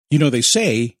You know, they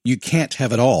say you can't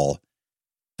have it all,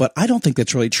 but I don't think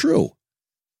that's really true.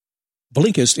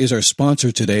 Blinkist is our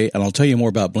sponsor today, and I'll tell you more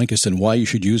about Blinkist and why you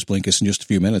should use Blinkist in just a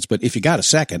few minutes. But if you got a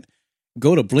second,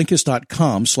 go to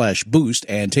Blinkist.com/boost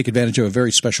and take advantage of a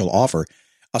very special offer,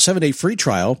 a 7-day free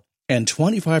trial and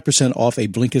 25% off a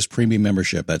Blinkist premium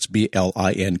membership. That's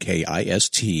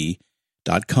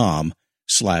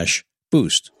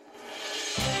BLINKIST.com/boost.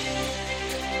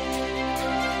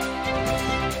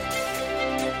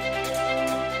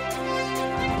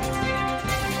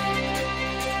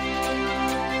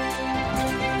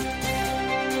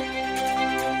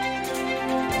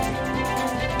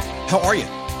 How are you?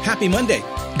 Happy Monday.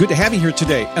 Good to have you here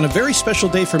today. And a very special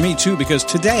day for me, too, because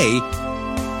today,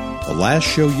 the last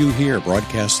show you hear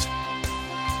broadcast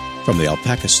from the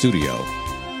Alpaca studio.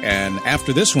 And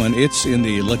after this one, it's in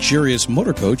the luxurious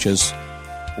motor coach as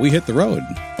we hit the road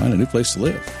and find a new place to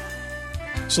live.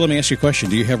 So let me ask you a question.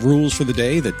 Do you have rules for the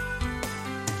day that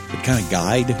kind of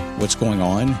guide what's going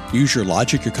on? Use your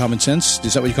logic, your common sense?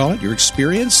 Is that what you call it? Your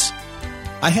experience?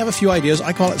 I have a few ideas.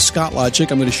 I call it Scott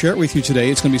Logic. I'm going to share it with you today.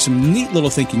 It's going to be some neat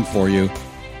little thinking for you.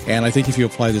 And I think if you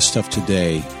apply this stuff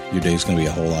today, your day is going to be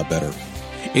a whole lot better.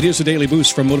 It is a daily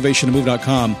boost from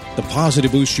motivationtomove.com, the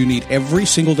positive boost you need every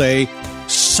single day,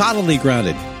 solidly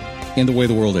grounded in the way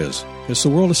the world is. Because the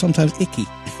world is sometimes icky.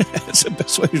 That's the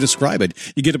best way to describe it.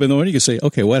 You get up in the morning, you can say,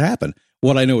 okay, what happened?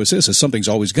 What I know is this, is something's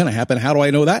always going to happen. How do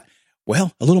I know that?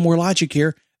 Well, a little more logic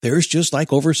here. There's just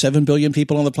like over 7 billion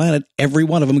people on the planet, every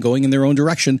one of them going in their own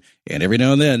direction. And every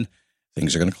now and then,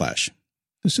 things are going to clash.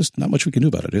 There's just not much we can do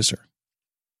about it, is there?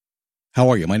 How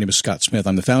are you? My name is Scott Smith.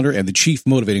 I'm the founder and the chief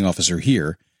motivating officer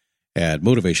here at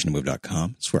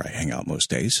motivationtomove.com. It's where I hang out most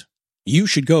days. You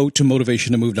should go to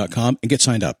motivationtomove.com and get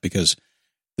signed up because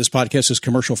this podcast is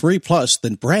commercial free, plus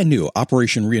the brand new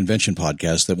Operation Reinvention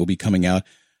podcast that will be coming out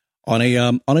on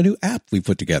a new app we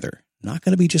put together. Not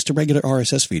going to be just a regular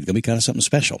RSS feed. It's going to be kind of something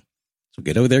special. So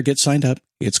get over there, get signed up.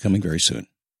 It's coming very soon.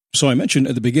 So I mentioned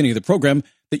at the beginning of the program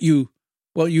that you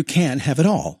can have it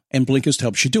all, and Blinkist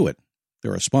helps you do it.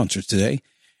 They're our sponsors today.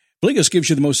 Blinkist gives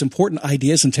you the most important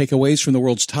ideas and takeaways from the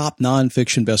world's top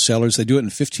nonfiction bestsellers. They do it in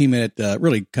 15-minute,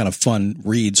 really kind of fun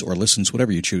reads or listens,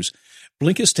 whatever you choose.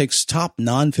 Blinkist takes top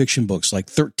nonfiction books like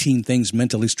 13 Things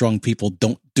Mentally Strong People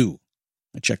Don't Do.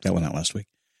 I checked that one out last week.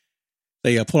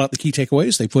 They pull out the key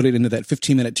takeaways. They put it into that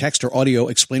 15-minute text or audio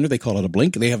explainer. They call it a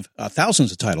blink. They have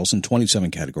thousands of titles in 27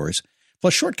 categories,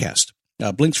 plus shortcast,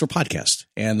 blinks for podcast.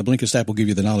 And the Blinkist app will give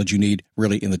you the knowledge you need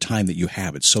really in the time that you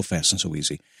have. It's so fast and so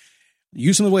easy.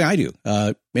 Use them the way I do.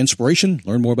 Inspiration,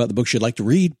 learn more about the books you'd like to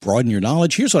read, broaden your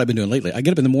knowledge. Here's what I've been doing lately. I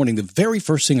get up in the morning. The very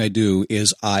first thing I do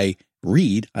is I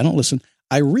read. I don't listen.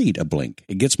 I read a blink.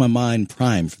 It gets my mind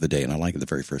primed for the day, and I like it the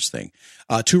very first thing.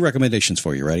 2 recommendations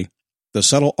for you. Ready? The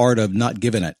Subtle Art of Not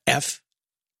Giving an F.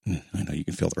 I know you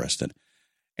can feel the rest in.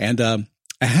 And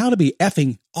How to Be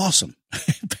Effing Awesome.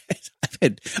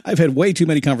 I've had way too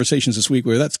many conversations this week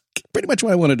where that's pretty much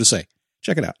what I wanted to say.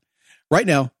 Check it out. Right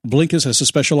now, Blinkist has a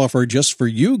special offer just for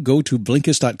you. Go to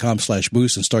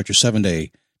Blinkist.com/boost and start your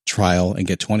 7-day trial and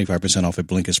get 25% off a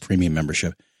Blinkist premium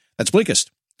membership. That's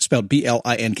Blinkist, spelled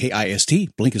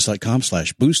BLINKIST,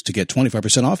 Blinkist.com/boost to get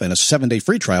 25% off and a 7-day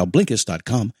free trial,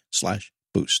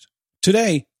 Blinkist.com/boost.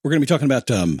 Today, we're going to be talking about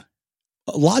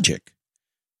logic,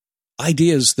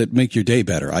 ideas that make your day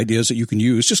better, ideas that you can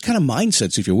use, just kind of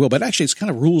mindsets, if you will, but actually it's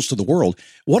kind of rules to the world.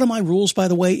 One of my rules, by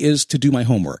the way, is to do my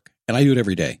homework, and I do it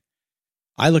every day.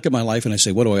 I look at my life and I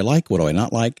say, what do I like? What do I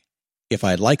not like? If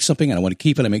I like something and I want to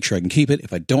keep it, I make sure I can keep it.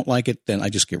 If I don't like it, then I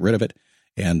just get rid of it,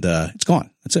 and it's gone.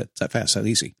 That's it. It's that fast, that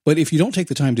easy. But if you don't take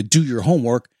the time to do your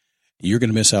homework, you're going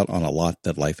to miss out on a lot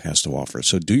that life has to offer.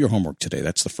 So do your homework today.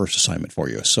 That's the first assignment for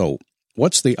you. So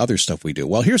what's the other stuff we do?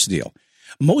 Well, here's the deal.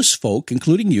 Most folk,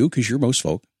 including you, because you're most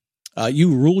folk,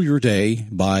 you rule your day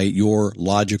by your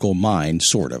logical mind,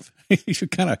 sort of. You're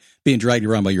kind of being dragged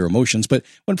around by your emotions. But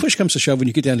when push comes to shove, when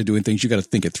you get down to doing things, you got to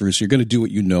think it through. So you're going to do what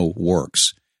you know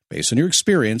works based on your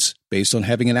experience, based on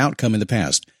having an outcome in the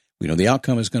past. We know the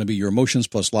outcome is going to be your emotions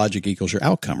plus logic equals your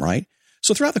outcome, right?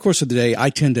 So throughout the course of the day,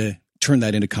 I tend to turn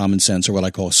that into common sense, or what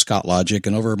I call Scott logic.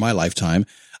 And over my lifetime,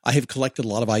 I have collected a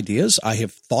lot of ideas. I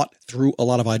have thought through a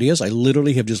lot of ideas. I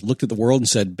literally have just looked at the world and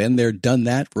said, been there, done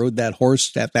that, rode that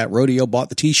horse at that rodeo, bought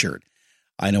the T-shirt.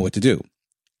 I know what to do.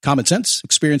 Common sense,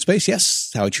 experience-based, yes.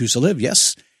 How I choose to live,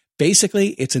 yes.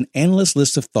 Basically, it's an endless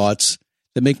list of thoughts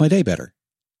that make my day better.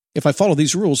 If I follow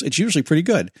these rules, it's usually pretty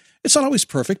good. It's not always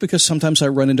perfect because sometimes I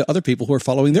run into other people who are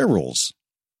following their rules.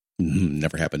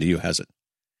 Never happened to you, has it?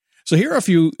 So here are a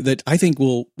few that I think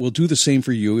will do the same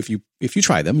for you if you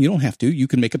try them. You don't have to. You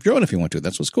can make up your own if you want to.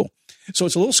 That's what's cool. So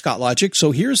it's a little Scott logic.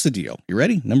 So here's the deal. You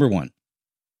ready? Number 1.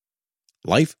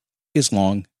 Life is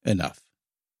long enough,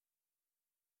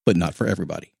 but not for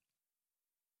everybody.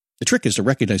 The trick is to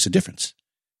recognize the difference.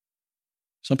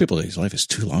 Some people say, life is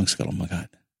too long, Scott. Oh, my God.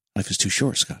 Life is too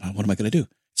short, Scott. What am I going to do?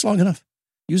 It's long enough.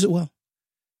 Use it well.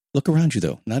 Look around you,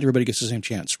 though. Not everybody gets the same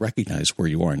chance. Recognize where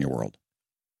you are in your world.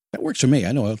 That works for me.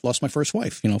 I know I lost my first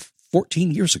wife,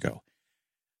 14 years ago.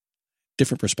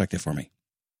 Different perspective for me.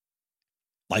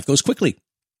 Life goes quickly.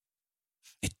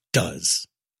 It does.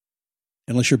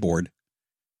 Unless you're bored.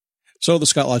 So the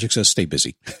Scott Logic says, stay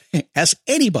busy. Ask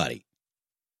anybody.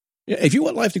 If you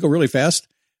want life to go really fast,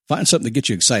 find something to get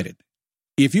you excited.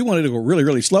 If you want it to go really,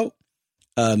 really slow,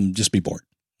 just be bored.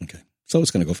 Okay. So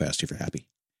it's going to go fast if you're happy.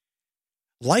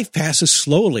 Life passes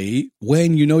slowly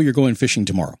when you know you're going fishing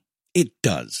tomorrow. It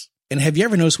does. And have you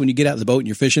ever noticed when you get out of the boat and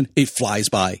you're fishing, it flies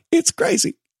by? It's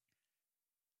crazy.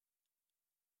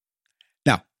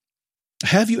 Now,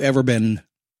 have you ever been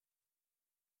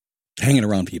hanging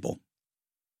around people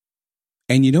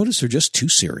and you notice they're just too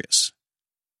serious?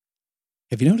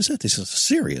 Have you noticed that? This is a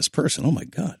serious person. Oh, my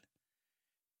God.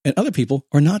 And other people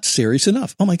are not serious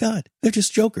enough. Oh, my God. They're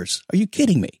just jokers. Are you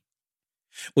kidding me?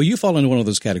 Well, you fall into one of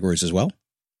those categories as well.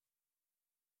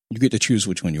 You get to choose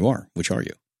which one you are. Which are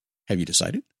you? Have you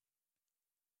decided?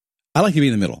 I like to be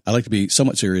in the middle. I like to be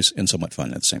somewhat serious and somewhat fun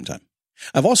at the same time.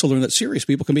 I've also learned that serious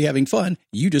people can be having fun.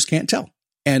 You just can't tell.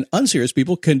 And unserious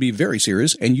people can be very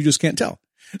serious and you just can't tell.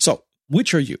 So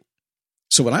which are you?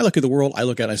 So when I look at the world, I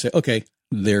look at it and I say, okay,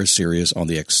 they're serious on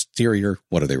the exterior.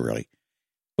 What are they really?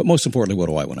 But most importantly, what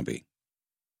do I want to be?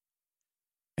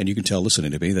 And you can tell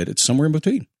listening to me that it's somewhere in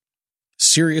between.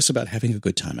 Serious about having a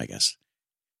good time, I guess.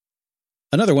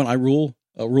 Another one, a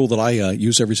rule that I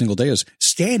use every single day is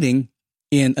standing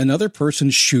in another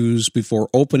person's shoes before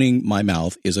opening my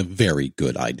mouth is a very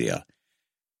good idea.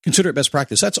 Consider it best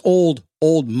practice. That's old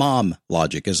mom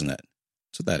logic, isn't it?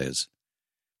 That's what that is.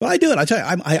 But I do it. I tell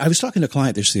you, I was talking to a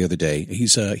client this the other day.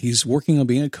 He's working on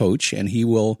being a coach, and he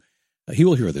will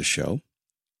hear this show.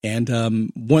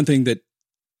 And one thing that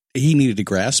he needed to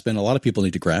grasp, and a lot of people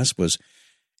need to grasp, was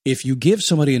if you give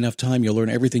somebody enough time, you'll learn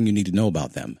everything you need to know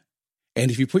about them. And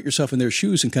if you put yourself in their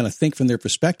shoes and kind of think from their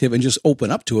perspective and just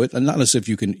open up to it, and not as if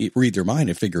you can read their mind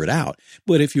and figure it out,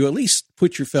 but if you at least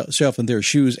put yourself in their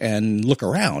shoes and look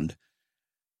around,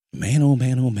 man, oh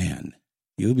man, oh man,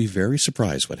 you'll be very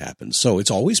surprised what happens. So it's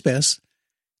always best to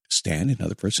stand in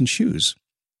another person's shoes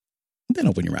and then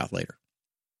open your mouth later.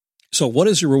 So what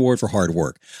is your reward for hard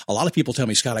work? A lot of people tell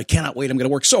me, Scott, I cannot wait. I'm going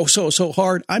to work so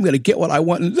hard. I'm going to get what I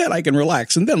want, and then I can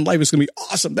relax, and then life is going to be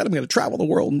awesome. Then I'm going to travel the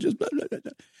world and just blah, blah, blah,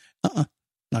 blah.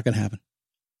 Not going to happen.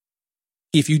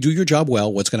 If you do your job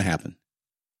well, what's going to happen?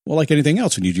 Well, like anything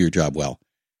else, when you do your job well,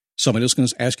 somebody else is going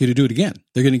to ask you to do it again.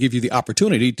 They're going to give you the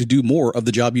opportunity to do more of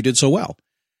the job you did so well.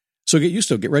 So get used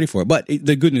to it, get ready for it. But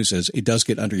the good news is it does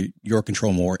get under your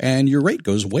control more, and your rate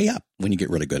goes way up when you get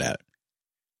really good at it.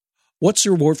 What's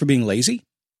the reward for being lazy?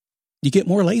 You get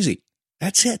more lazy.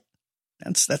 That's it.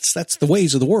 That's the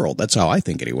ways of the world. That's how I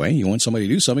think anyway. You want somebody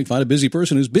to do something, find a busy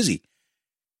person who's busy.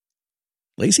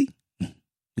 Lazy?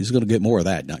 He's going to get more of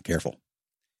that, not careful.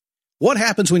 What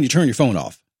happens when you turn your phone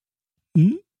off?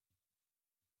 It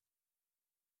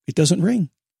doesn't ring.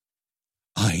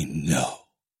 I know.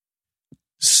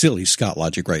 Silly Scott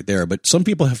logic right there, but some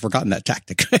people have forgotten that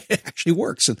tactic. It actually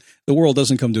works, and the world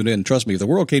doesn't come to an end. Trust me, if the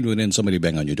world came to an end, somebody would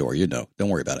bang on your door. You know. Don't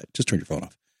worry about it. Just turn your phone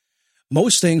off.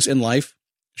 Most things in life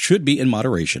should be in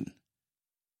moderation.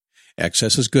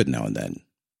 Excess is good now and then.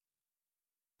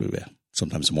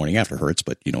 Sometimes the morning after hurts,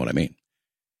 but you know what I mean.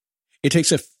 It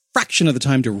takes a fraction of the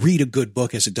time to read a good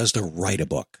book as it does to write a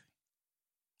book.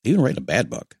 Even writing a bad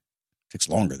book takes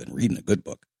longer than reading a good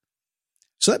book.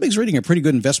 So that makes reading a pretty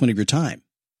good investment of your time.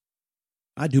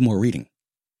 I do more reading.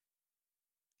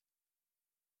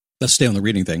 Let's stay on the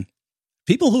reading thing.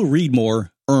 People who read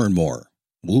more earn more.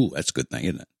 Ooh, that's a good thing,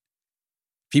 isn't it?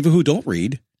 People who don't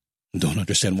read don't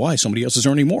understand why somebody else is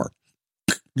earning more.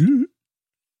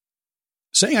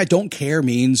 Saying I don't care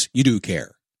means you do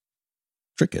care.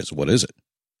 Trick is, what is it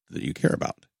that you care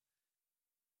about?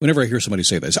 Whenever I hear somebody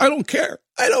say this, I don't care.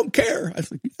 I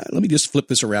think, let me just flip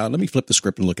this around. Let me flip the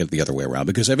script and look at it the other way around,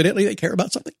 because evidently they care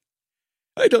about something.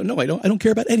 I don't know. I don't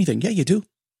care about anything. Yeah, you do.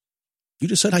 You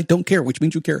just said I don't care, which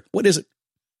means you care. What is it?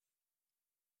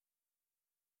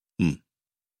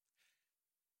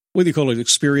 Whether you call it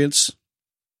experience,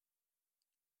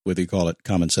 whether you call it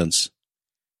common sense,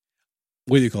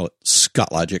 whether you call it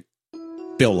Scott logic,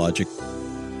 Bill logic,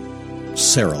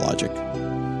 Sarah logic,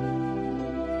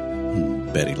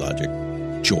 Betty logic,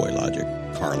 Joy logic,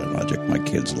 Carlin logic, my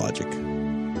kids logic.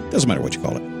 Doesn't matter what you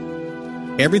call it.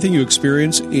 Everything you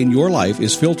experience in your life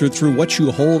is filtered through what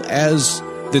you hold as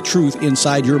the truth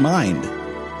inside your mind.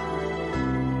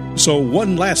 So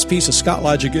one last piece of Scott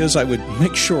logic is I would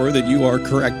make sure that you are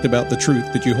correct about the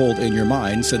truth that you hold in your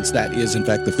mind, since that is, in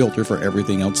fact, the filter for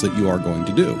everything else that you are going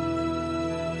to do.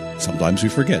 Sometimes we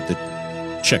forget to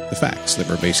check the facts that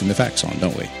we're basing the facts on,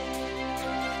 don't we?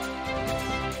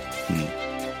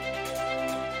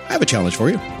 I have a challenge for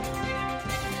you.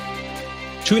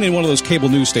 Tune in one of those cable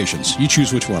news stations. You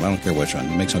choose which one. I don't care which one.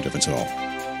 It makes no difference at all.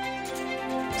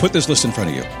 Put this list in front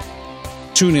of you.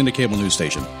 Tune in to cable news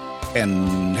station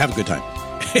and have a good time.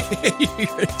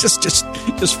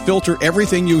 just filter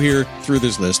everything you hear through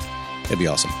this list. It'd be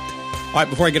awesome. All right,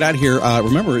 before I get out of here,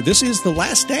 remember, this is the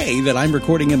last day that I'm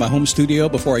recording in my home studio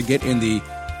before I get in the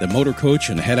motor coach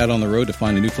and head out on the road to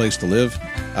find a new place to live.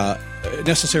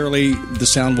 Necessarily, the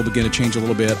sound will begin to change a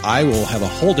little bit. I will have a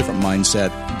whole different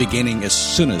mindset beginning as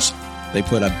soon as they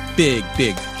put a big,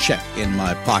 big check in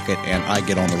my pocket and I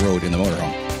get on the road in the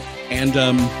motorhome.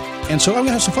 And so I'm going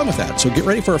to have some fun with that. So get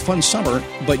ready for a fun summer,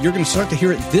 but you're going to start to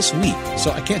hear it this week.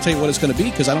 So I can't tell you what it's going to be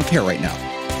because I don't care right now.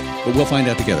 But we'll find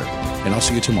out together. And I'll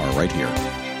see you tomorrow right here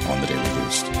on the Daily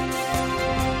Boost.